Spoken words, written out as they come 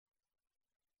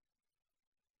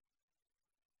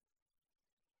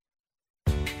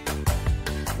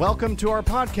Welcome to our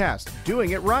podcast,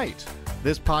 Doing It Right.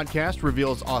 This podcast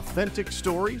reveals authentic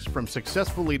stories from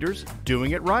successful leaders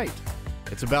doing it right.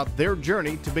 It's about their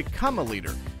journey to become a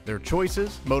leader, their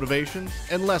choices, motivations,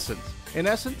 and lessons. In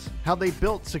essence, how they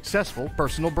built successful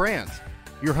personal brands.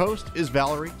 Your host is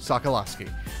Valerie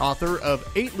Sokolowski, author of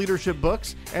 8 leadership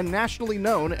books and nationally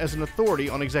known as an authority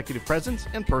on executive presence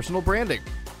and personal branding.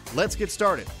 Let's get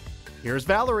started. Here's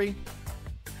Valerie.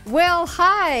 Well,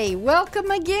 hi. Welcome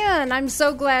again. I'm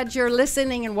so glad you're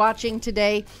listening and watching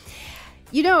today.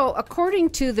 You know,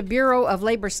 according to the Bureau of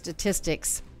Labor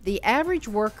Statistics, the average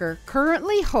worker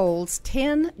currently holds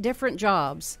 10 different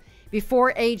jobs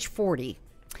before age 40,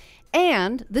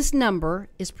 and this number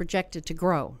is projected to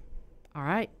grow. All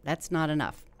right, that's not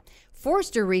enough.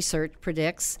 Forrester Research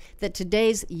predicts that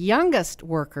today's youngest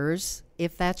workers,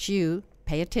 if that's you,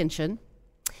 pay attention,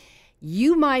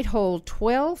 you might hold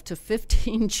 12 to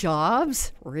 15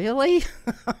 jobs, really,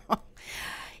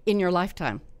 in your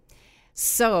lifetime.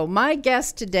 So my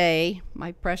guest today,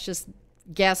 my precious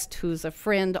guest who's a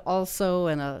friend also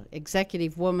and an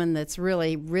executive woman that's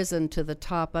really risen to the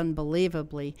top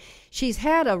unbelievably. She's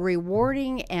had a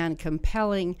rewarding and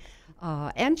compelling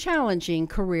and challenging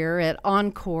career at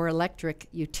Oncor Electric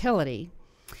Utility.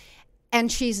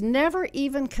 And she's never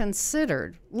even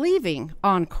considered leaving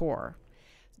Oncor.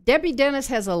 Debbie Dennis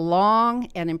has a long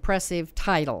and impressive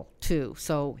title, too.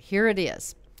 So here it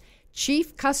is.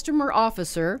 Chief Customer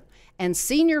Officer and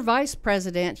Senior Vice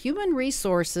President, Human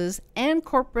Resources and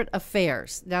Corporate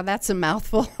Affairs. Now, that's a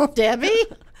mouthful, Debbie.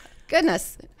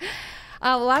 Goodness.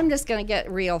 Well, I'm just going to get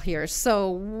real here. So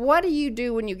what do you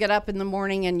do when you get up in the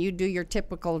morning and you do your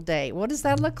typical day? What does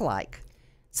that look like?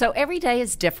 So every day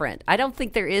is different. I don't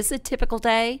think there is a typical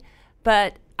day,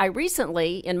 but I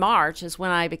recently, in March, is when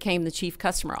I became the Chief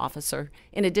Customer Officer,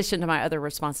 in addition to my other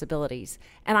responsibilities.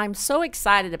 And I'm so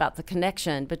excited about the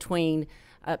connection between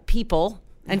people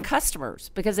and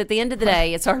customers, because at the end of the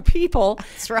day, it's our people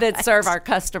that serve our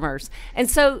customers.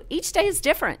 And so each day is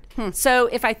different. So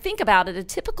if I think about it, a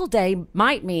typical day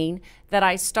might mean that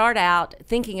I start out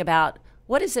thinking about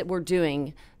what is it we're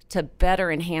doing to better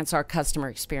enhance our customer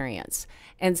experience.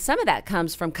 And some of that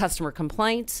comes from customer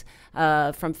complaints,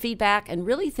 from feedback, and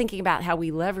really thinking about how we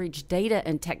leverage data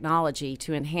and technology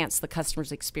to enhance the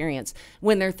customer's experience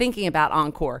when they're thinking about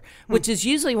Oncor, which is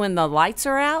usually when the lights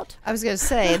are out. I was going to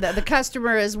say that the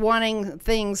customer is wanting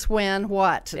things when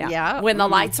what? Yeah. When the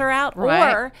lights are out,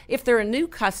 right. Or if they're a new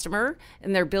customer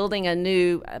and they're building a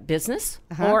new business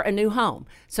or a new home.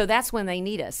 So that's when they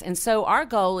need us. And so our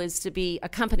goal is to be a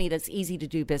company that's easy to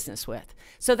do business with.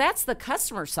 So that's the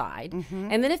customer side.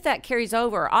 And then if that carries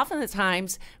over, often the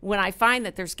times when I find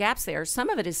that there's gaps there, some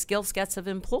of it is skill sets of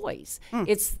employees.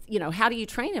 It's, how do you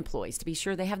train employees to be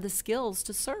sure they have the skills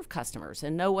to serve customers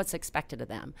and know what's expected of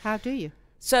them? How do you?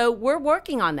 So we're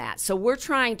working on that. So we're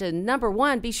trying to, number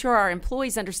one, be sure our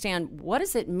employees understand what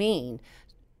does it mean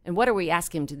and what are we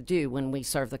asking them to do when we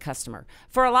serve the customer?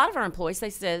 For a lot of our employees, they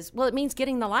says, well, it means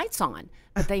getting the lights on,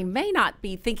 but they may not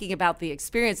be thinking about the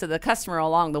experience of the customer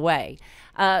along the way.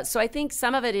 So I think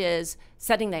some of it is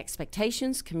setting the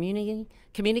expectations,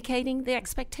 communicating the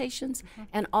expectations,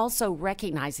 and also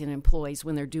recognizing employees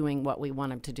when they're doing what we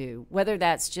want them to do, whether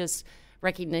that's just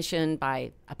recognition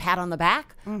by a pat on the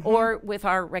back or with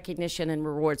our recognition and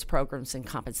rewards programs and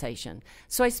compensation.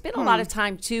 So I spent a lot of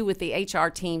time, too, with the HR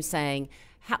team saying,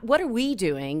 what are we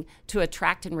doing to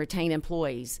attract and retain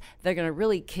employees that are going to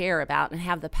really care about and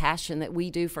have the passion that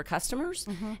we do for customers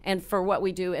and for what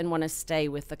we do and want to stay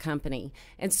with the company?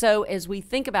 And so as we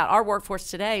think about our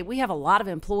workforce today, we have a lot of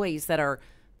employees that are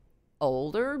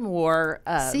older, more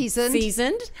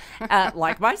seasoned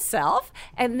like myself.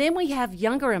 And then we have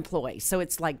younger employees. So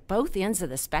it's like both ends of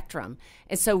the spectrum.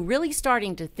 And so really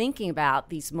starting to thinking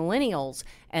about these millennials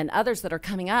and others that are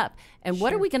coming up and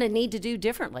what are we going to need to do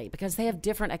differently because they have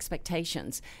different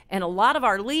expectations. And a lot of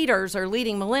our leaders are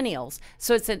leading millennials.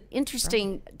 So it's an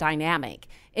interesting dynamic,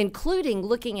 including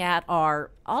looking at all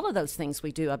of those things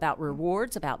we do about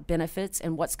rewards, about benefits,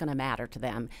 and what's going to matter to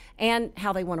them and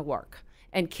how they want to work.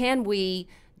 And can we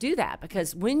do that?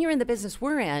 Because when you're in the business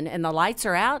we're in and the lights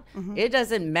are out, it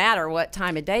doesn't matter what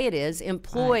time of day it is.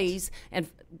 Employees, and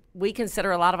we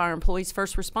consider a lot of our employees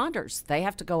first responders. They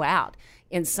have to go out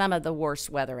in some of the worst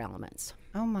weather elements.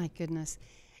 Oh, my goodness.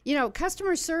 You know,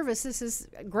 customer service, this is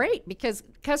great because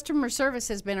customer service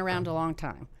has been around a long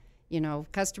time.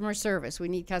 Customer service, we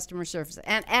need customer service.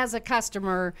 And as a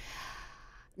customer,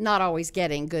 not always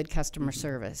getting good customer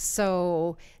service.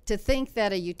 So to think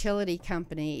that a utility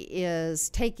company is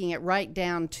taking it right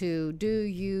down to, do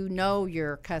you know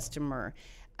your customer?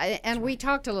 And we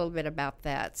talked a little bit about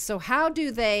that. So how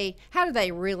do they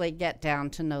really get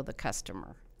down to know the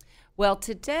customer? Well,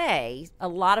 today, a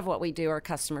lot of what we do are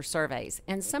customer surveys,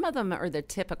 and some of them are the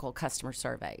typical customer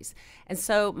surveys. And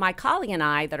so my colleague and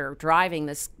I that are driving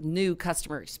this new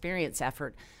customer experience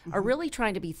effort are really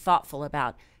trying to be thoughtful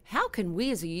about how can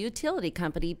we as a utility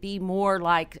company be more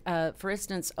like, for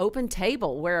instance, Open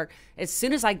Table, where as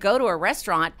soon as I go to a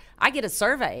restaurant, I get a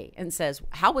survey and says,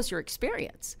 how was your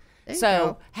experience?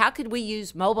 So how could we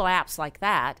use mobile apps like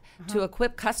that to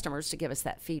equip customers to give us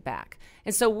that feedback?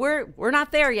 And so we're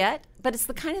not there yet, but it's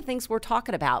the kind of things we're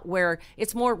talking about where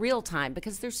it's more real time,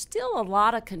 because there's still a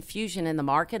lot of confusion in the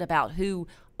market about who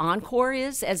Oncor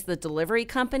is as the delivery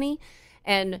company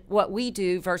and what we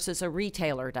do versus a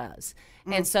retailer does.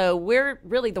 And so we're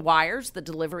really the wires, the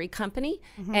delivery company,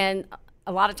 and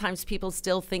a lot of times people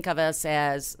still think of us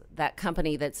as that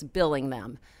company that's billing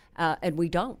them. And we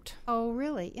don't. Oh,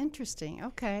 really? Interesting.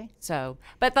 Okay. So,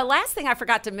 but the last thing I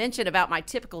forgot to mention about my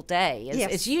typical day is,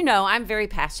 as you know, I'm very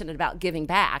passionate about giving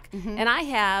back, and I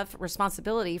have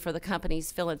responsibility for the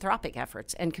company's philanthropic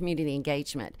efforts and community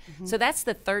engagement. So that's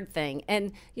the third thing.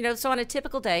 And, so on a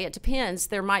typical day, it depends.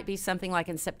 There might be something like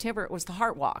in September, it was the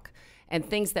Heart Walk and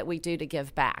things that we do to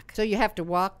give back. So you have to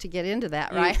walk to get into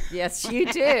that, right? Yes, you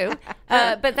do.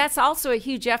 But that's also a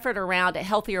huge effort around a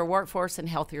healthier workforce and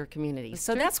healthier communities.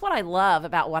 So that's what I love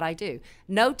about what I do.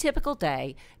 No typical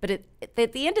day, but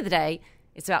at the end of the day,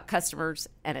 it's about customers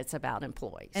and it's about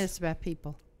employees. And it's about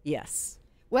people. Yes.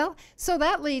 Well, so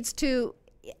that leads to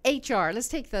HR. Let's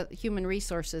take the human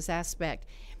resources aspect.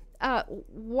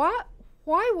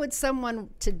 Why would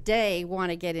someone today want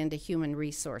to get into human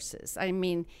resources? I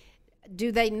mean,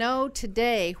 do they know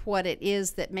today what it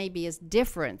is that maybe is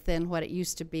different than what it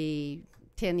used to be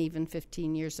 10, even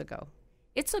 15 years ago?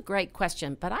 It's a great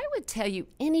question, but I would tell you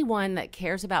anyone that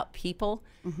cares about people,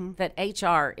 that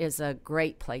HR is a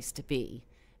great place to be,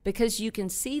 because you can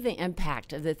see the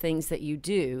impact of the things that you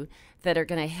do that are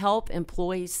going to help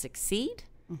employees succeed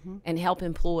and help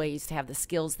employees to have the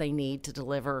skills they need to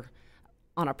deliver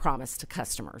on a promise to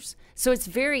customers. So it's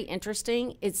very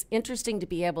interesting. It's interesting to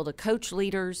be able to coach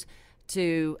leaders,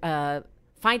 to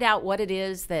find out what it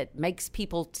is that makes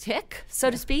people tick, so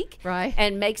to speak, right,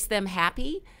 and makes them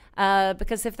happy.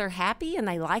 Because if they're happy and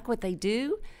they like what they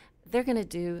do, they're going to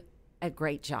do a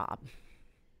great job.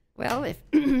 Well,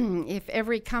 if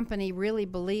every company really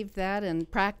believed that and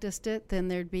practiced it, then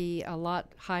there'd be a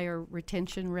lot higher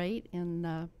retention rate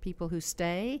in people who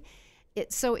stay.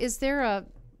 So is there a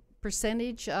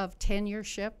percentage of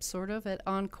tenureship sort of at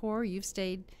Oncor? You've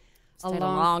stayed a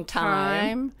long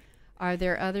time. Are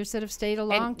there others that have stayed a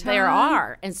long time? There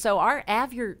are. And so our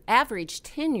average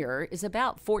tenure is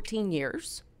about 14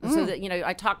 years. So that,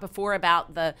 I talked before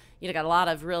about got a lot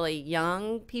of really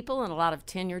young people and a lot of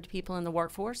tenured people in the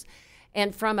workforce.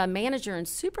 And from a manager and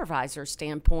supervisor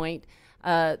standpoint,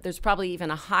 there's probably even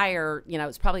a higher,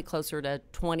 it's probably closer to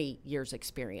 20 years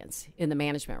experience in the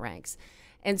management ranks.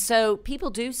 And so people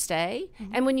do stay.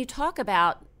 And when you talk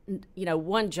about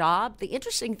one job, the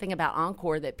interesting thing about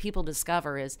Oncor that people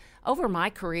discover is over my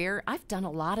career, I've done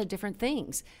a lot of different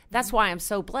things. That's why I'm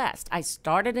so blessed. I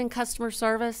started in customer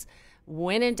service,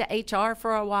 went into HR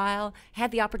for a while,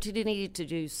 had the opportunity to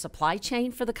do supply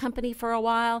chain for the company for a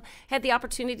while, had the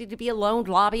opportunity to be a lone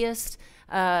lobbyist,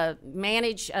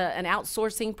 manage an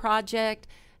outsourcing project,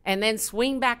 and then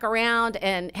swing back around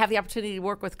and have the opportunity to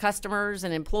work with customers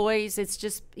and employees. It's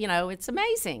just, it's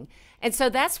amazing. And so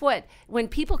that's what, when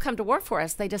people come to work for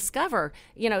us, they discover,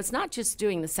 it's not just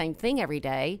doing the same thing every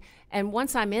day. And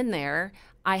once I'm in there,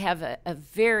 I have a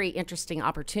very interesting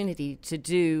opportunity to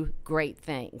do great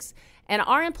things. And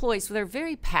our employees, they're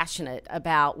very passionate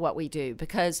about what we do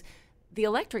because the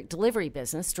electric delivery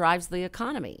business drives the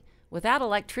economy. Without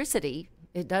electricity,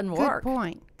 it doesn't work. Good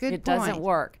point. It doesn't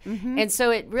work. And so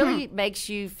it really makes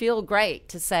you feel great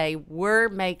to say we're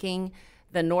making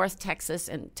the North Texas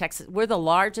and Texas, we're the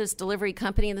largest delivery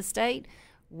company in the state.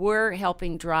 We're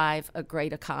helping drive a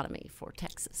great economy for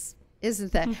Texas.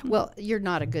 Isn't that? Well, you're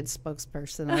not a good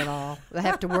spokesperson at all. I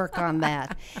have to work on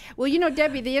that. Well,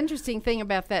 Debbie, the interesting thing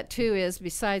about that, too, is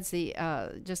besides the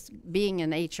just being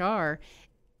in HR,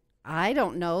 I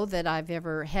don't know that I've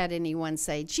ever had anyone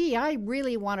say, gee, I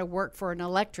really want to work for an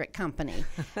electric company.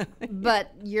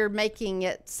 But you're making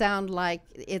it sound like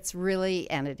it's really,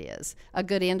 and it is, a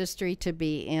good industry to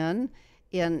be in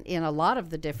a lot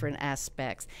of the different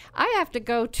aspects. I have to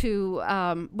go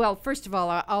to, well, first of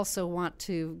all, I also want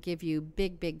to give you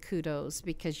big kudos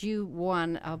because you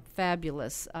won a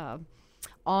fabulous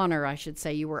honor, I should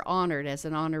say. You were honored as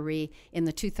an honoree in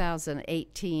the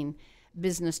 2018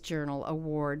 Business Journal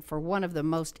Award for one of the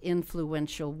most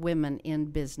influential women in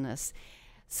business.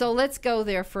 So let's go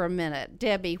there for a minute.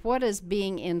 Debbie, what does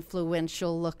being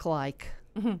influential look like?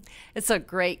 It's a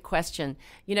great question.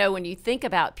 You know, when you think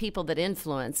about people that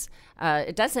influence,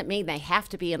 it doesn't mean they have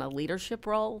to be in a leadership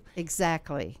role.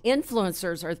 Exactly.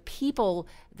 Influencers are people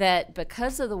that,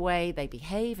 because of the way they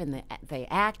behave and they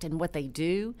act and what they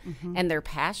do, and their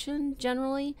passion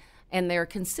generally, and their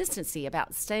consistency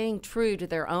about staying true to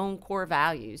their own core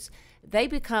values, they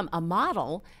become a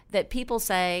model that people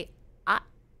say,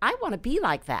 I want to be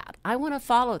like that. I want to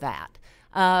follow that.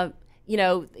 You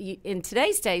know, in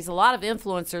today's days, a lot of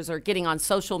influencers are getting on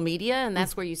social media, and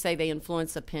that's where you say they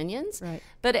influence opinions. Right.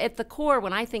 But at the core,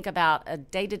 when I think about a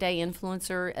day-to-day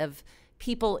influencer of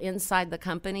people inside the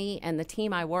company and the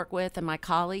team I work with and my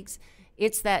colleagues,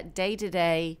 it's that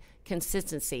day-to-day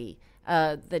consistency,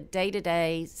 the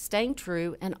day-to-day staying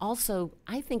true. And also,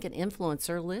 I think an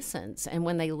influencer listens. And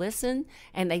when they listen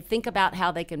and they think about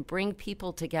how they can bring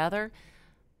people together,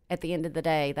 at the end of the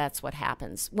day, that's what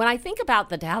happens. When I think about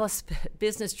the Dallas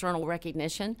Business Journal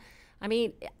recognition, I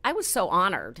mean, I was so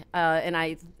honored, when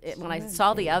I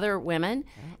saw the other women.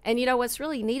 And you know what's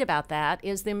really neat about that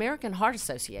is the American Heart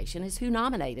Association is who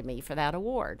nominated me for that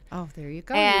award. Oh, there you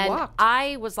go. And you walked.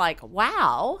 I was like,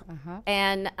 wow.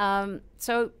 And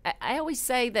so I always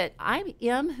say that I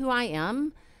am who I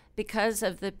am because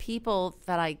of the people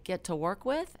that I get to work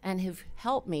with and who've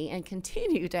helped me and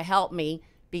continue to help me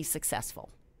be successful.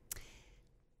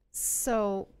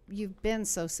 So you've been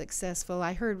so successful.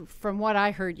 From what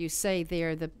I heard you say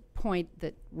there, the point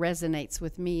that resonates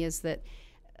with me is that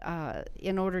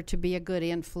in order to be a good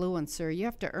influencer, you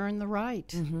have to earn the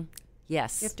right.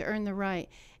 Yes. You have to earn the right.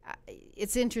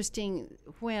 It's interesting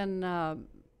when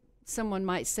someone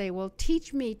might say, well,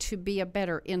 teach me to be a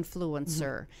better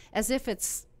influencer, as if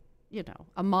it's, you know,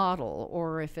 a model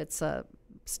or if it's a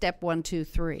step 1, 2,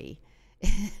 3.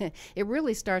 It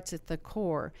really starts at the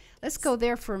core. Let's go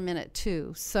there for a minute,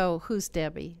 too. So who's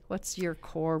Debbie? What's your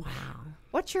core? Wow.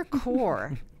 What's your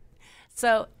core?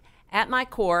 So at my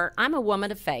core, I'm a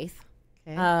woman of faith.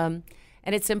 Okay. And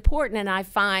it's important, and I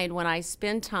find when I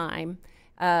spend time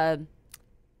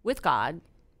with God,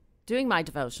 doing my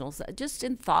devotionals, just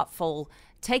in thoughtful,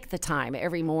 take the time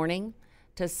every morning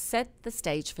to set the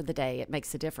stage for the day. It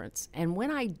makes a difference. And when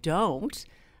I don't,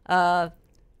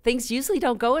 things usually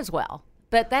don't go as well.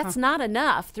 But that's not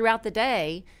enough. Throughout the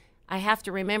day, I have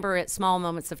to remember at small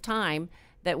moments of time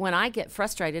that when I get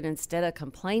frustrated, instead of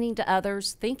complaining to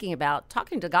others, thinking about,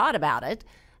 talking to God about it,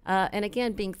 and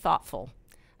again, being thoughtful.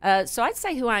 So I'd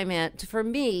say who I meant, for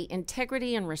me,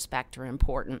 integrity and respect are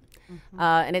important,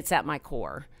 and it's at my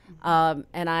core.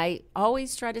 And I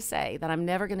always try to say that I'm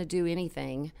never going to do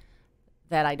anything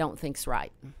that I don't think's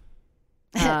right.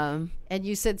 And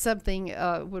you said something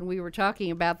when we were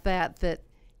talking about that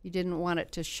you didn't want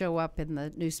it to show up in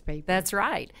the newspaper. That's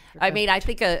right. I mean, I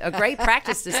think a great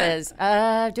practice that says, do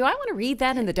I want to read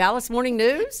that in the Dallas Morning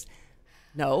News?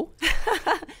 No.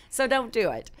 So don't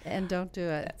do it. And don't do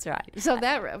it. That's right. So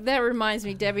that reminds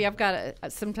me, Debbie, I've got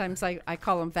sometimes I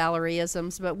call them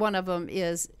Valerieisms, but one of them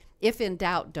is, if in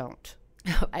doubt, don't.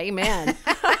 Amen.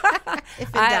 If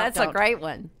in doubt, that's don't. a great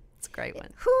one. It's a great one.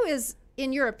 Who is,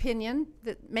 in your opinion,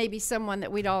 that maybe someone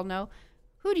that we'd all know,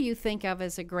 who do you think of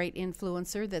as a great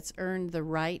influencer that's earned the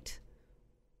right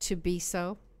to be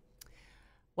so?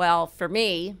 Well, for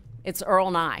me, it's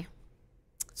Earl Nye.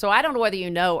 So I don't know whether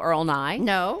you know Earl Nye.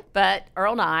 No. But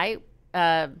Earl Nye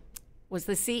was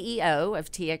the CEO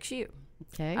of TXU.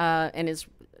 Okay. And is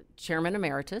chairman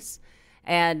emeritus.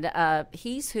 And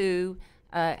he's who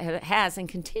has and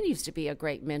continues to be a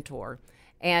great mentor.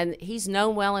 And he's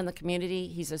known well in the community.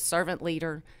 He's a servant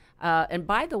leader. And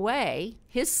by the way,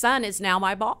 his son is now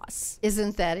my boss.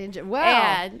 Isn't that interesting? Well,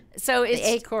 and so it's, the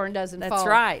acorn doesn't fall. That's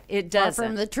right. It doesn't. Far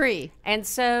from the tree. And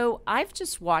so I've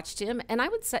just watched him, and I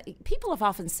would say, people have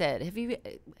often said,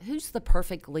 who's the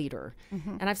perfect leader?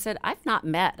 And I've said, I've not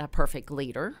met a perfect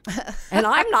leader, and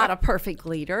I'm not a perfect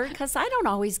leader because I don't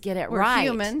always get it right.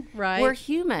 We're human, right? We're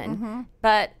human.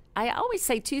 But I always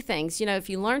say two things. You know, if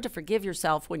you learn to forgive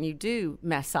yourself when you do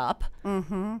mess up,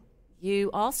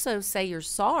 you also say you're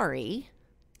sorry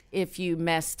if you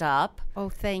messed up. Oh,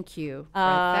 thank you.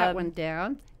 Write that one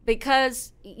down.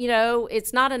 Because, you know,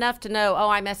 it's not enough to know, oh,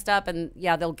 I messed up and,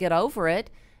 yeah, they'll get over it.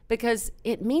 Because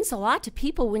it means a lot to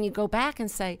people when you go back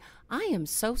and say, I am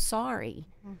so sorry.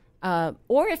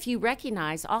 Or if you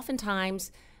recognize,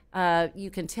 oftentimes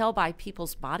you can tell by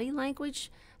people's body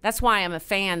language. That's why I'm a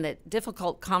fan that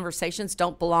difficult conversations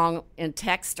don't belong in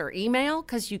text or email,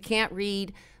 because you can't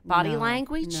read body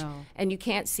language and you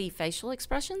can't see facial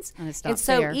expressions. And it's not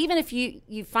so fair. Even if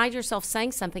you find yourself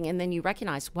saying something and then you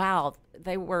recognize, wow,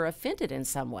 they were offended in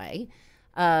some way,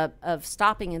 of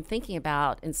stopping and thinking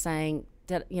about and saying,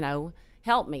 you know,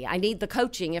 help me. I need the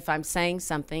coaching if I'm saying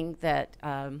something that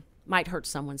might hurt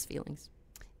someone's feelings.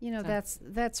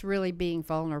 That's really being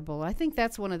vulnerable. I think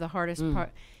that's one of the hardest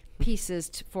pieces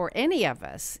for any of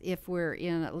us if we're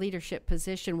in a leadership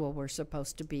position where we're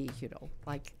supposed to be,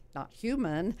 like not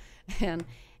human,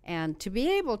 and to be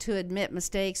able to admit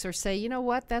mistakes or say, you know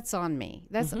what, that's on me.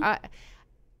 That's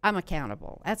I'm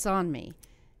accountable. That's on me.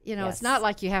 It's not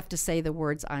like you have to say the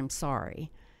words "I'm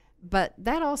sorry," but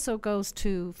that also goes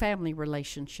to family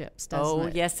relationships, doesn't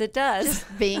it? Oh, yes, it does.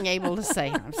 Just being able to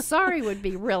say "I'm sorry" would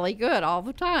be really good all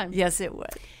the time. Yes, it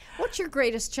would. What's your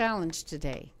greatest challenge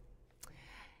today?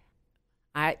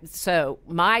 So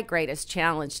my greatest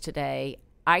challenge today,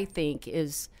 I think,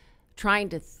 is trying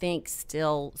to think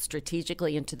still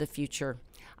strategically into the future.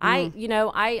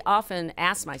 I often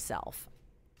ask myself,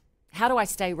 how do I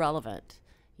stay relevant?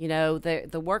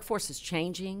 The workforce is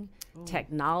changing,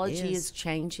 technology is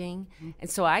changing, and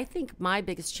so I think my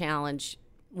biggest challenge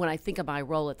when I think of my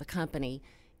role at the company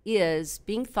is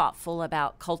being thoughtful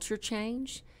about culture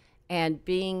change and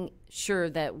being sure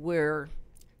that we're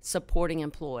supporting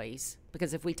employees,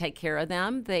 because if we take care of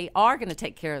them, they are going to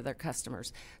take care of their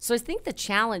customers. So I think the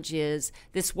challenge is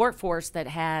this workforce that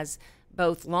has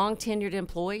both long-tenured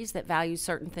employees that value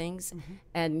certain things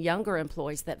and younger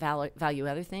employees that value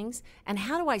other things. And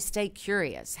how do I stay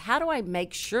curious? How do I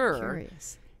make sure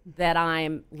that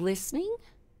I'm listening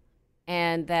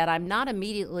and that I'm not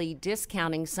immediately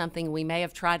discounting something we may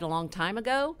have tried a long time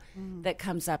ago that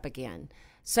comes up again?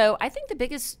 So I think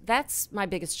that's my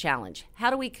biggest challenge. How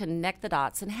do we connect the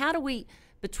dots, and how do we,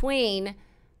 between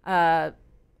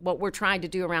what we're trying to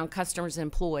do around customers and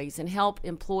employees, and help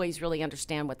employees really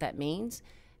understand what that means,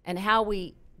 and how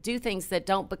we do things that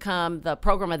don't become the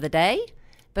program of the day,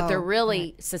 but they're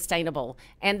really sustainable,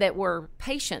 and that we're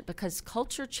patient, because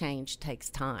culture change takes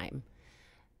time.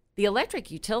 The electric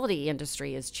utility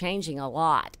industry is changing a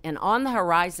lot, and on the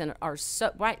horizon are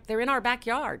they're in our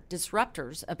backyard,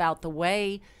 disruptors about the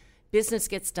way business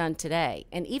gets done today.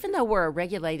 And even though we're a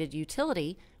regulated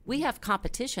utility, we have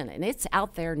competition, and it's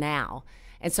out there now.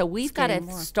 And so we've got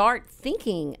to start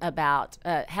thinking about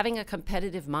having a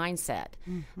competitive mindset,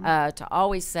 to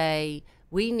always say,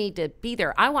 we need to be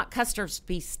there. I want customers to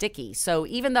be sticky. So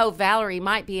even though Valerie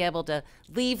might be able to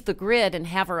leave the grid and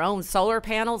have her own solar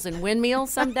panels and windmills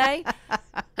someday.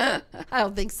 I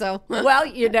don't think so. Well,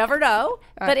 you never know.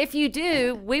 But if you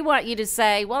do, we want you to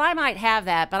say, well, I might have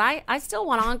that, but I still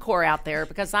want Oncor out there,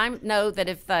 because I know that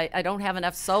if I don't have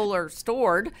enough solar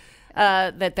stored,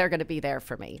 that they're going to be there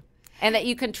for me. And that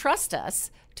you can trust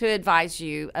us to advise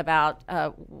you about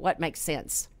what makes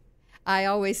sense. I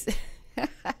always...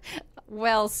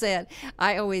 Well said.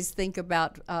 I always think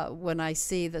about when I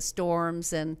see the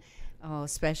storms, and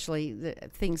especially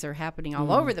things are happening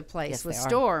all over the place with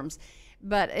storms.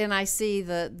 And I see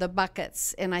the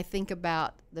buckets, and I think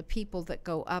about the people that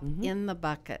go up in the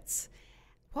buckets.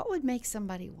 What would make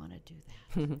somebody want to do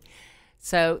that?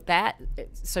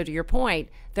 So to your point,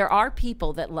 there are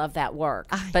people that love that work.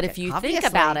 But if you think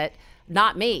about it,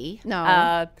 not me.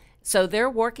 No. So they're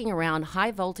working around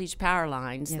high voltage power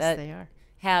lines that they are.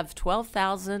 Have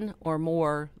 12,000 or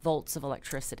more volts of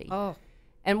electricity. Oh.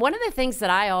 And one of the things that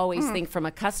I always think from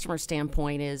a customer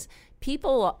standpoint is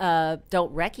people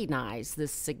don't recognize the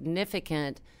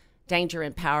significant danger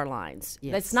in power lines.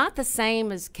 Yes. It's not the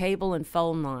same as cable and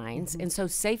phone lines. And so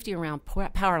safety around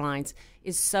power lines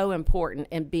is so important,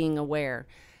 and being aware.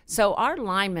 So our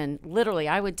linemen, literally,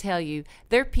 I would tell you,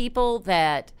 they're people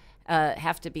that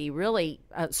have to be really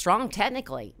strong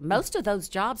technically. Most of those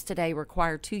jobs today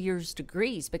require 2 years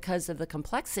degrees because of the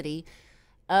complexity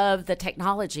of the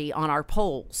technology on our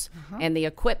poles and the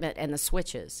equipment and the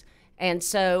switches. And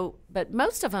so, but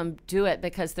most of them do it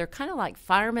because they're kind of like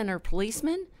firemen or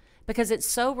policemen, because it's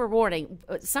so rewarding.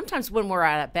 Sometimes when we're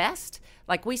at our best,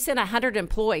 like we sent 100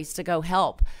 employees to go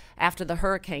help after the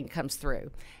hurricane comes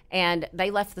through, and they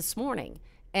left this morning.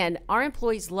 And our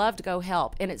employees love to go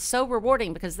help. And it's so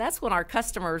rewarding, because that's when our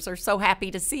customers are so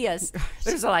happy to see us.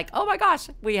 They're like, oh my gosh,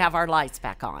 we have our lights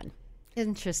back on.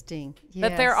 Interesting. Yes.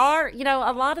 But there are,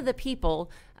 a lot of the people,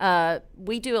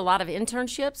 we do a lot of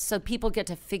internships, so people get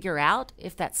to figure out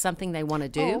if that's something they want to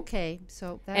do. Oh, okay.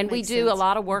 So that and we makes do sense. a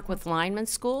lot of work with lineman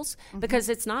schools, because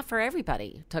it's not for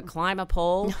everybody to climb a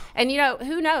pole. And,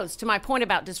 who knows? To my point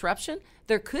about disruption,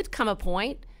 there could come a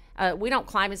point. We don't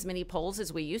climb as many poles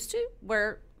as we used to,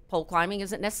 where pole climbing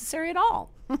isn't necessary at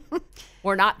all.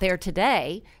 We're not there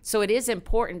today, so it is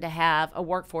important to have a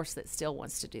workforce that still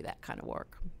wants to do that kind of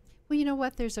work. Well, you know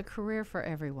what? There's a career for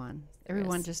everyone.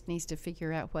 Everyone just needs to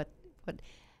figure out what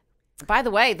By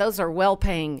the way, those are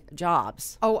well-paying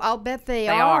jobs. Oh, I'll bet they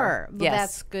are. Well, Yes.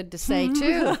 that's good to say,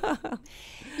 too.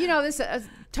 This is a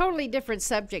totally different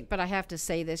subject, but I have to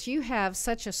say this. You have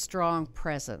such a strong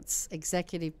presence,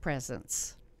 executive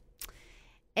presence.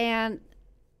 And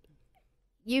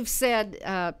you've said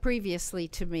previously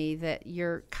to me that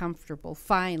you're comfortable.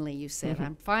 Finally, you said,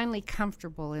 I'm finally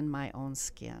comfortable in my own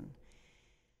skin.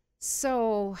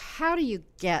 So how do you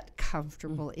get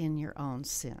comfortable in your own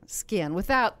skin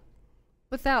without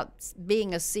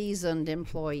being a seasoned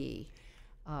employee,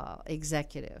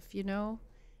 executive,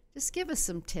 Just give us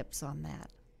some tips on that.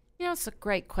 It's a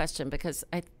great question because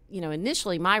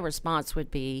initially my response would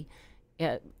be,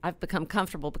 I've become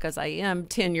comfortable because I am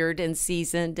tenured and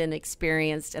seasoned and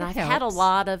experienced, and I've had a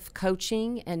lot of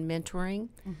coaching and mentoring.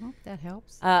 That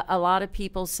helps. A lot of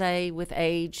people say with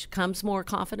age comes more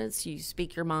confidence. You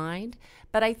speak your mind,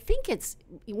 but I think it's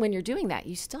when you're doing that,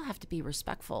 you still have to be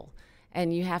respectful.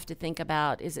 And you have to think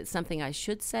about, is it something I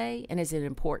should say, and is it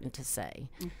important to say?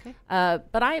 Okay.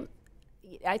 But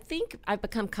I think I've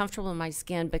become comfortable in my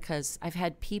skin because I've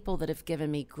had people that have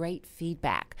given me great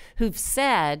feedback who've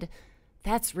said,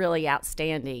 that's really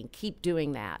outstanding, keep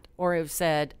doing that. Or have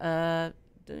said,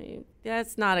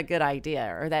 that's not a good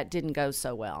idea, or that didn't go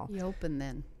so well. Be open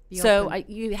then.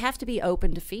 You have to be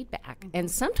open to feedback. And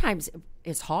sometimes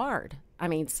it's hard. I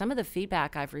mean, some of the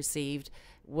feedback I've received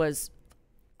was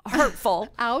hurtful.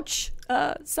 Ouch.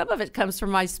 Some of it comes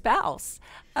from my spouse.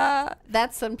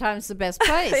 That's sometimes the best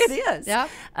place. It is. Yeah.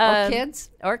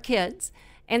 Or kids.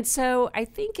 And so I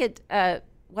think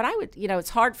what I would, it's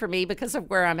hard for me because of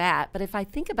where I'm at. But if I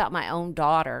think about my own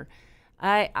daughter,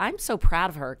 I'm so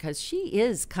proud of her because she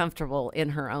is comfortable in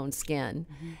her own skin.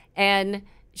 And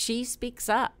she speaks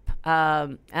up.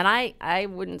 And I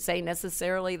wouldn't say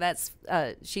necessarily that's,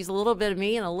 she's a little bit of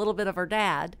me and a little bit of her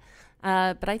dad.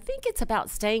 But I think it's about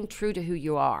staying true to who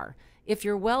you are. If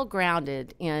you're well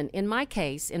grounded in my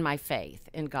case, in my faith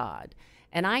in God,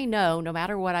 and I know no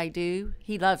matter what I do,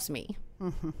 He loves me.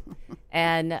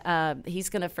 And He's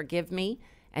going to forgive me,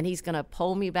 and He's going to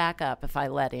pull me back up if I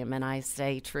let Him, and I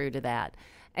stay true to that.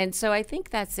 And so I think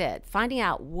that's it, finding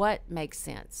out what makes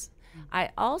sense. I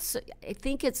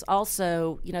think it's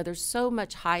also, there's so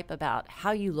much hype about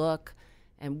how you look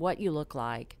and what you look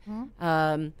like.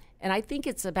 And I think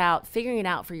it's about figuring it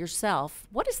out for yourself.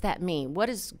 What does that mean? What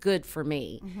is good for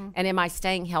me? And am I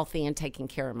staying healthy and taking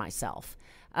care of myself?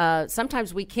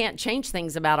 Sometimes we can't change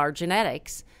things about our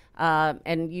genetics.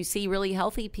 And you see really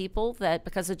healthy people that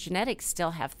because of genetics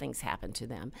still have things happen to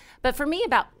them. But for me,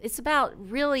 it's about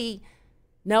really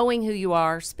knowing who you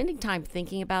are, spending time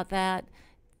thinking about that,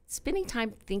 spending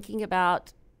time thinking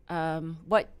about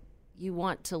what you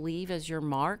want to leave as your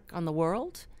mark on the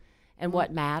world and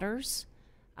what matters.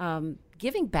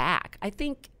 Giving back. I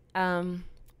think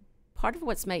part of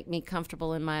what's made me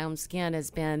comfortable in my own skin has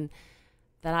been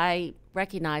that I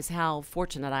recognize how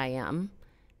fortunate I am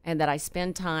and that I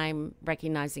spend time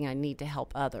recognizing I need to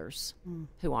help others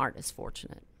who aren't as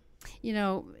fortunate.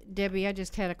 Debbie, I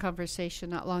just had a conversation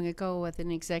not long ago with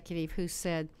an executive who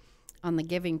said on the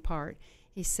giving part,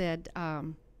 he said,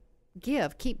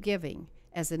 keep giving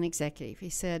as an executive. He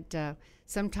said,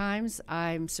 sometimes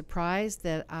I'm surprised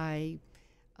that I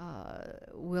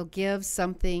will give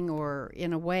something or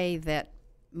in a way that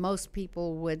most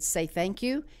people would say thank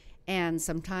you, and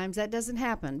sometimes that doesn't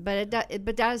happen. But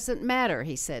it doesn't matter,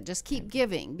 he said. Just keep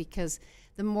giving, because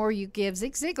the more you give,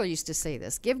 Zig Ziglar used to say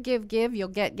this, give, you'll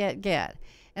get.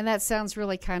 And that sounds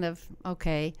really kind of,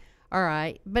 okay, all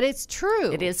right. But it's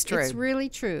true. It is true. It's really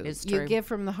true. It's true. You give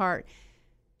from the heart,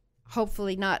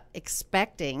 hopefully not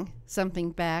expecting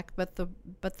something back, but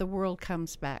the world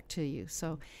comes back to you.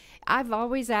 So I've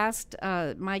always asked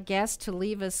my guests to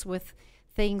leave us with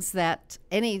things that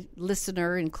any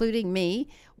listener, including me,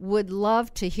 would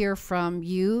love to hear from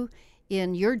you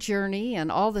in your journey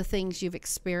and all the things you've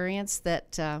experienced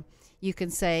that you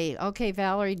can say, okay,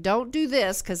 Valerie, don't do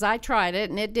this because I tried it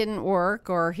and it didn't work,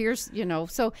 or here's,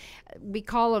 so we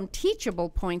call them teachable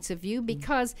points of view,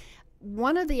 because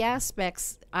one of the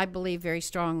aspects I believe very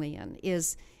strongly in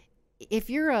is if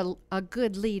you're a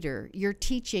good leader, you're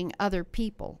teaching other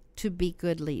people to be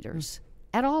good leaders.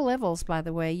 At all levels, by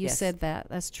the way. You Yes. said that.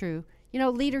 That's true.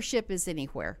 Leadership is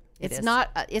anywhere. It is. Not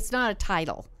a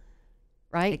title,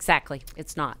 right? Exactly.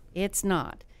 It's not. It's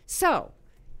not. So,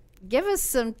 give us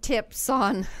some tips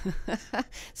on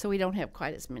so we don't have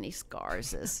quite as many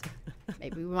scars as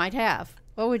maybe we might have.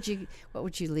 What would you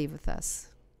leave with us?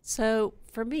 So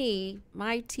for me,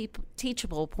 my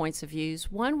teachable points of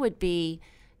views, one would be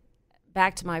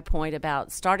back to my point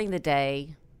about starting the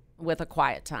day with a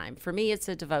quiet time. For me, it's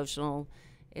a devotional.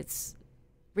 It's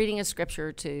reading a scripture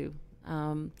or two.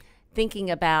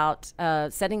 thinking about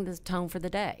setting the tone for the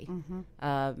day,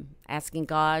 asking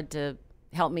God to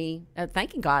help me,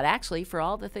 thanking God actually for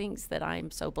all the things that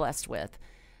I'm so blessed with.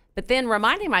 But then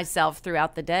reminding myself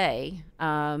throughout the day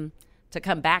to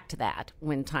come back to that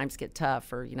when times get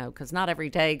tough, or, because not every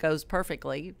day goes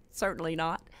perfectly, certainly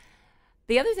not.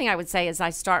 The other thing I would say is I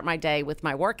start my day with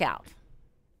my workout.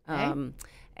 Okay.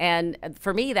 And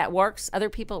for me, that works. Other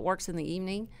people, it works in the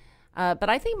evening. But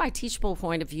I think my teachable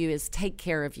point of view is take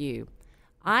care of you.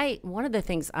 One of the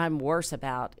things I'm worse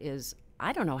about is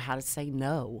I don't know how to say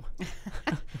no.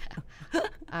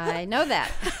 I know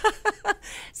that.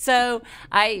 So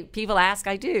people ask,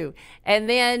 I do. And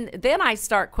then I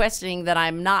start questioning that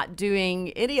I'm not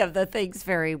doing any of the things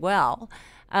very well.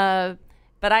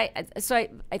 But I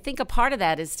think a part of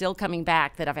that is still coming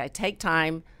back, that if I take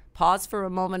time, pause for a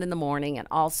moment in the morning, and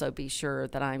also be sure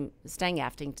that I'm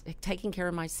taking care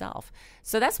of myself.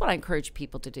 So that's what I encourage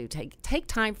people to do. Take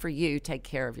time for you, take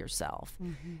care of yourself.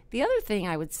 Mm-hmm. The other thing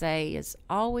I would say is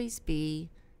always be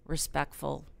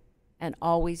respectful and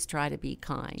always try to be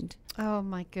kind. Oh,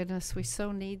 my goodness. We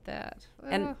so need that.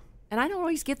 And I don't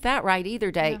always get that right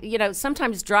either, Day. Yeah.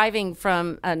 Sometimes driving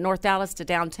from North Dallas to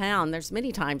downtown, there's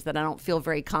many times that I don't feel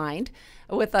very kind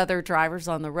with other drivers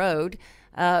on the road.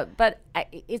 But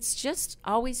it's just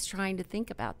always trying to think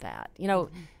about that.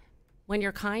 When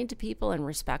you're kind to people and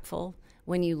respectful,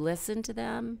 when you listen to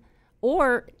them,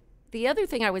 or the other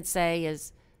thing I would say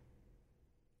is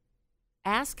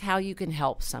ask how you can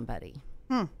help somebody.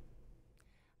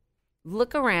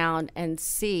 Look around and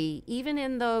see, even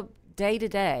in the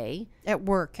day-to-day. At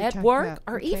work.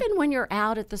 Or even when you're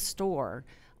out at the store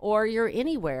or you're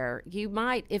anywhere, you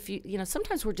might,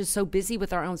 sometimes we're just so busy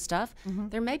with our own stuff. Mm-hmm.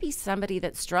 There may be somebody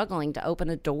that's struggling to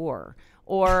open a door,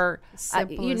 or as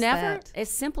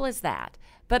simple as that.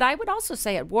 But I would also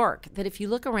say at work that if you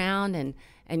look around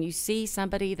and you see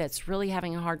somebody that's really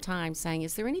having a hard time, saying,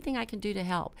 is there anything I can do to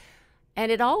help?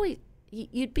 And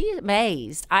you'd be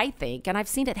amazed, I think, and I've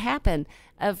seen it happen,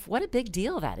 of what a big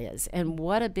deal that is and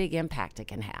what a big impact it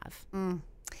can have.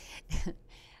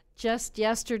 Just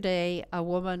yesterday, a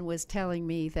woman was telling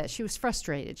me that she was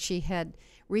frustrated. She had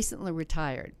recently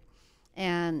retired.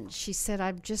 And she said,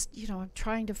 I'm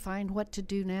trying to find what to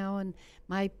do now and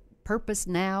my purpose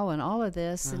now and all of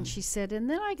this. And she said, and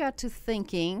then I got to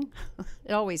thinking,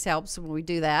 it always helps when we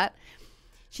do that.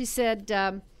 She said,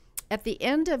 at the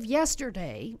end of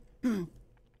yesterday,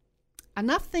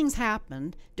 enough things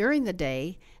happened during the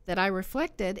day that I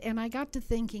reflected, and I got to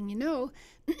thinking,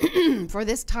 for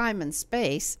this time and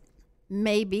space,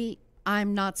 maybe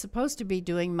I'm not supposed to be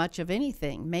doing much of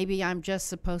anything. Maybe I'm just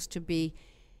supposed to be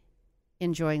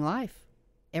enjoying life.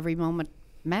 Every moment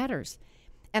matters.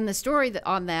 And the story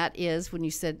on that is when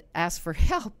you said ask for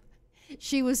help,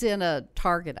 she was in a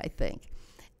Target, I think,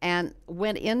 and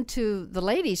went into the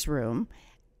ladies' room,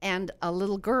 and a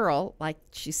little girl, like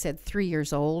she said, 3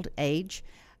 years old age,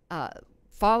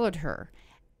 followed her.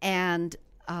 And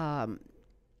no,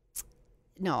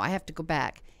 I have to go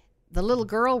back. The little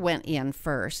girl went in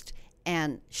first,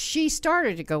 and she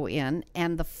started to go in,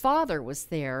 and the father was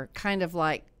there, kind of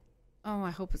like, oh,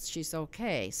 I hope she's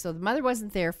okay. So the mother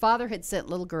wasn't there. Father had sent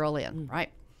little girl in,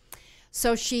 right?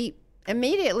 So she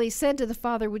immediately said to the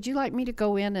father, would you like me to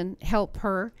go in and help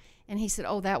her? And he said,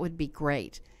 oh, that would be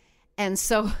great. And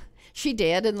so she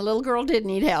did, and the little girl did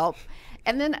need help.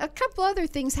 And then a couple other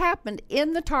things happened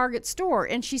in the Target store.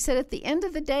 And she said, at the end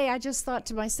of the day, I just thought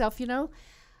to myself,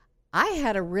 I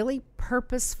had a really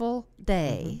purposeful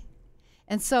day. Mm-hmm.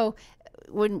 And so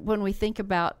when we think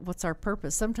about what's our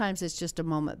purpose, sometimes it's just a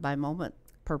moment-by-moment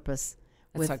purpose.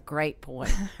 That's a great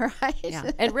point. Right? Yeah.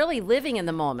 And really living in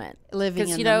the moment. Living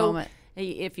in the moment.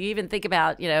 If you even think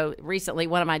about, recently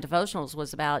one of my devotionals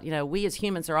was about, we as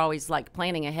humans are always like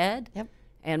planning ahead. Yep.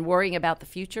 And worrying about the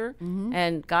future. Mm-hmm.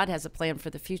 And God has a plan for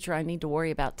the future I need to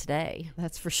worry about today.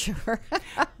 That's for sure.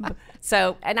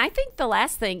 So, and I think the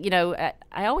last thing, I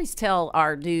always tell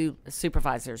our new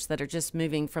supervisors that are just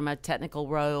moving from a technical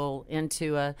role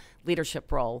into a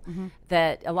leadership role, mm-hmm.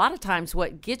 that a lot of times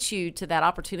what gets you to that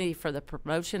opportunity for the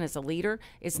promotion as a leader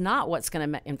is not what's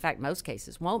going to, in fact, most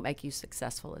cases won't make you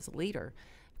successful as a leader.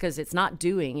 Because it's not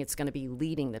doing, it's going to be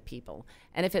leading the people.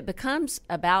 And if it becomes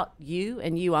about you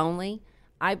and you only,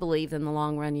 I believe in the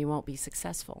long run you won't be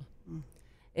successful.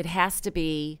 It has to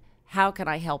be, how can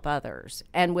I help others?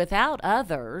 And without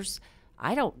others,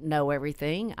 I don't know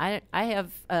everything. I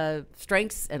have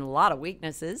strengths and a lot of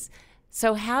weaknesses.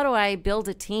 So how do I build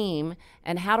a team,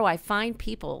 and how do I find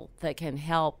people that can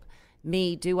help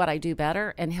me do what I do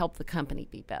better and help the company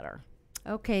be better?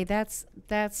 Okay, that's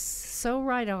so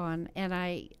right on. And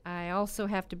I also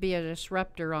have to be a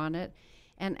disruptor on it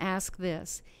and ask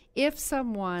this. if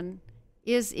someone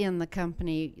is in the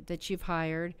company that you've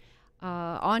hired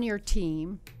on your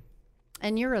team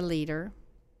and you're a leader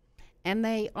and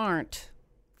they aren't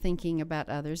thinking about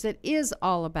others, it is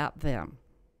all about them,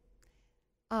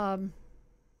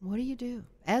 what do you do?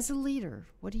 As a leader,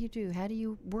 what do you do? How do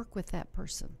you work with that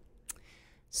person?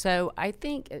 So I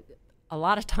think a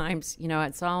lot of times,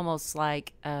 it's almost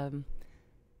like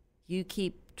you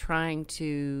keep trying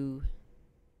to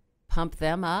pump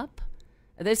them up.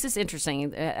 This is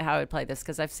interesting how I would play this,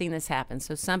 because I've seen this happen.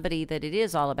 So somebody that it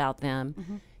is all about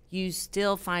them, you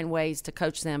still find ways to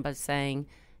coach them by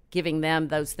giving them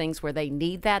those things where they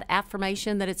need that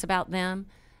affirmation that it's about them,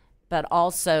 but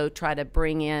also try to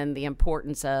bring in the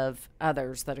importance of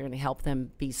others that are going to help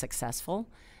them be successful.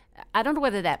 I don't know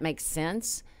whether that makes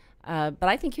sense, but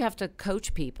I think you have to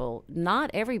coach people. Not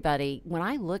everybody, when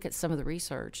I look at some of the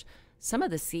research, some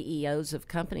of the CEOs of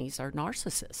companies are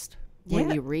narcissists.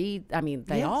 When you read,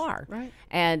 they are. Right.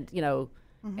 And,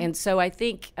 and so I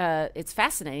think it's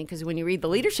fascinating, because when you read the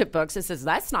leadership books, it says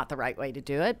that's not the right way to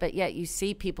do it, but yet you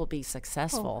see people be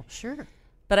successful. Oh, sure.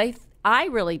 But I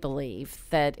really believe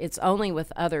that it's only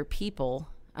with other people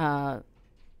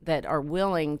that are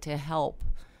willing to help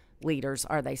leaders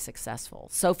are they successful.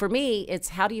 So for me, it's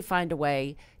how do you find a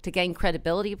way to gain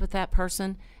credibility with that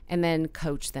person and then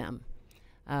coach them.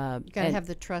 You got to have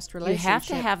the trust relationship. You have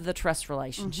to have the trust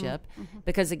relationship,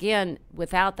 because again,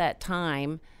 without that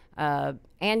time,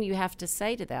 and you have to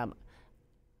say to them,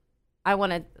 I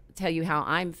want to tell you how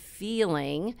I'm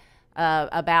feeling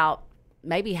about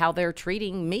maybe how they're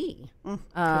treating me.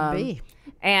 Could be.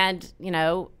 And,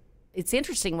 it's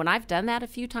interesting. When I've done that a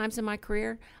few times in my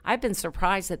career, I've been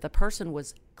surprised that the person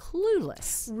was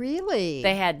clueless. Really?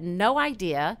 They had no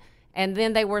idea. And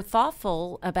then they were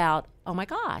thoughtful about, oh, my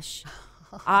gosh,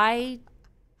 I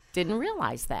didn't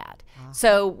realize that.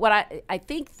 So what I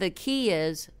think the key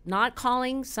is not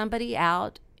calling somebody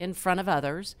out in front of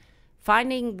others,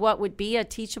 finding what would be a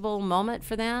teachable moment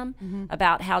for them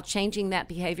about how changing that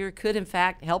behavior could, in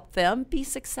fact, help them be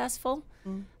successful.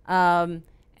 And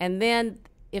then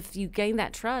if you gain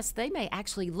that trust, they may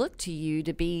actually look to you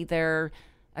to be their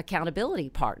accountability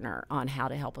partner on how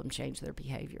to help them change their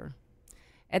behavior.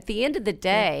 At the end of the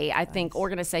day, I think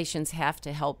organizations have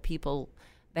to help people.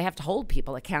 They have to hold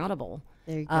people accountable.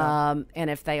 There you go. And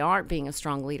if they aren't being a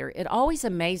strong leader, it always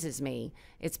amazes me.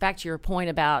 It's back to your point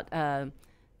about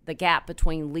the gap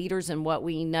between leaders and what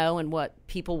we know and what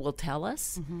people will tell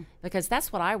us, because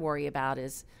that's what I worry about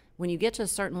is when you get to a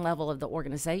certain level of the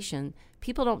organization,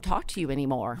 people don't talk to you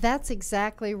anymore. That's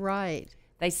exactly right.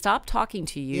 They stop talking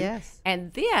to you. Yes.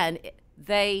 And then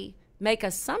they make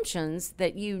assumptions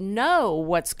that you know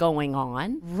what's going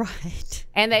on. Right.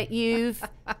 And that you've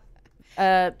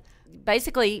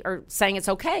basically are saying it's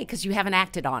okay because you haven't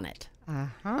acted on it.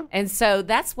 And so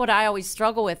that's what I always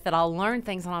struggle with, that I'll learn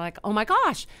things and I'm like, oh my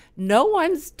gosh, no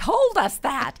one's told us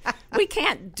that. We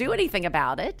can't do anything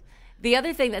about it. The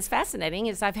other thing that's fascinating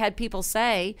is I've had people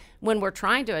say when we're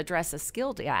trying to address a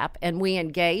skill gap and we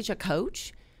engage a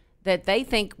coach, that they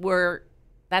think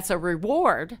that's a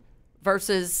reward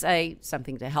versus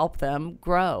something to help them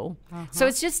grow. So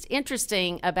it's just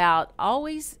interesting about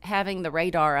always having the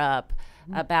radar up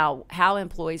about how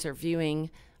employees are viewing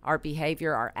our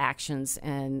behavior, our actions,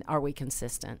 and are we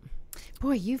consistent?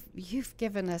 Boy, you've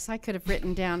given us. I could have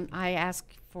written down. I ask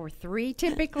for 3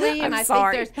 typically, and I'm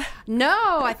sorry. think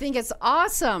I think it's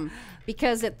awesome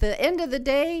because at the end of the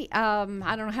day, I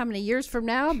don't know how many years from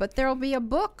now, but there'll be a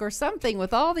book or something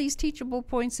with all these teachable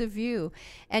points of view,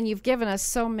 and you've given us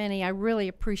so many. I really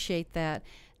appreciate that,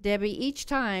 Debbie. Each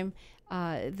time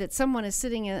that someone is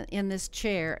sitting in this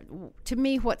chair, to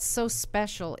me, what's so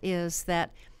special is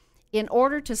that in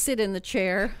order to sit in the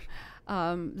chair,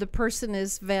 the person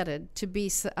is vetted to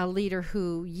be a leader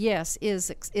who, yes,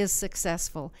 is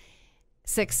successful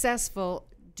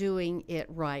doing it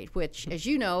right, which, as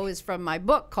you know, is from my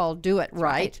book called Do It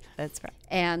Right. That's right.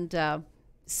 And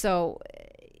so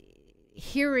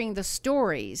hearing the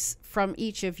stories from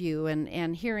each of you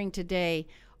and hearing today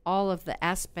all of the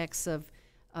aspects of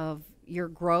your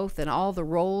growth and all the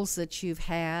roles that you've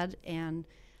had, and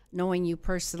knowing you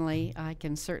personally, I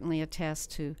can certainly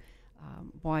attest to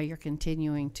why you're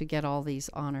continuing to get all these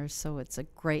honors. So it's a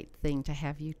great thing to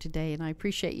have you today, and I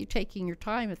appreciate you taking your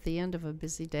time at the end of a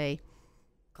busy day.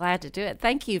 Glad to do it.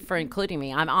 Thank you for including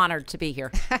me. I'm honored to be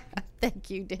here.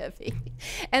 Thank you, Debbie.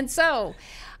 And so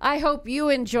I hope you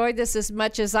enjoyed this as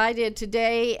much as I did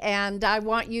today, and I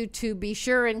want you to be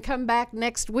sure and come back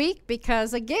next week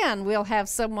because, again, we'll have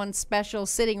someone special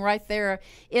sitting right there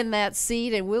in that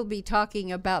seat, and we'll be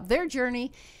talking about their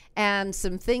journey and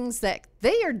some things that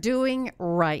they are doing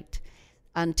right.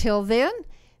 Until then,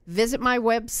 Visit my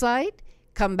website,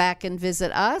 come back and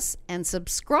visit us, and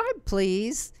subscribe,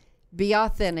 please. Be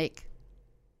authentic.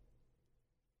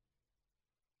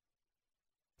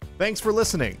 Thanks for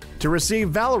listening. To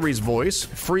receive Valerie's voice,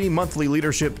 free monthly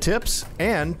leadership tips,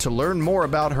 and to learn more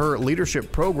about her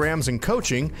leadership programs and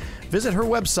coaching, visit her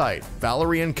website,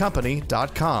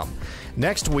 valerieandcompany.com.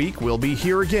 Next week, we'll be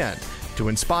here again to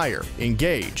inspire,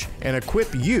 engage, and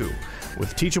equip you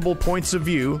with teachable points of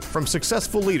view from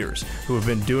successful leaders who have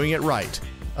been doing it right.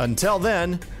 Until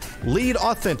then, lead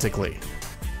authentically.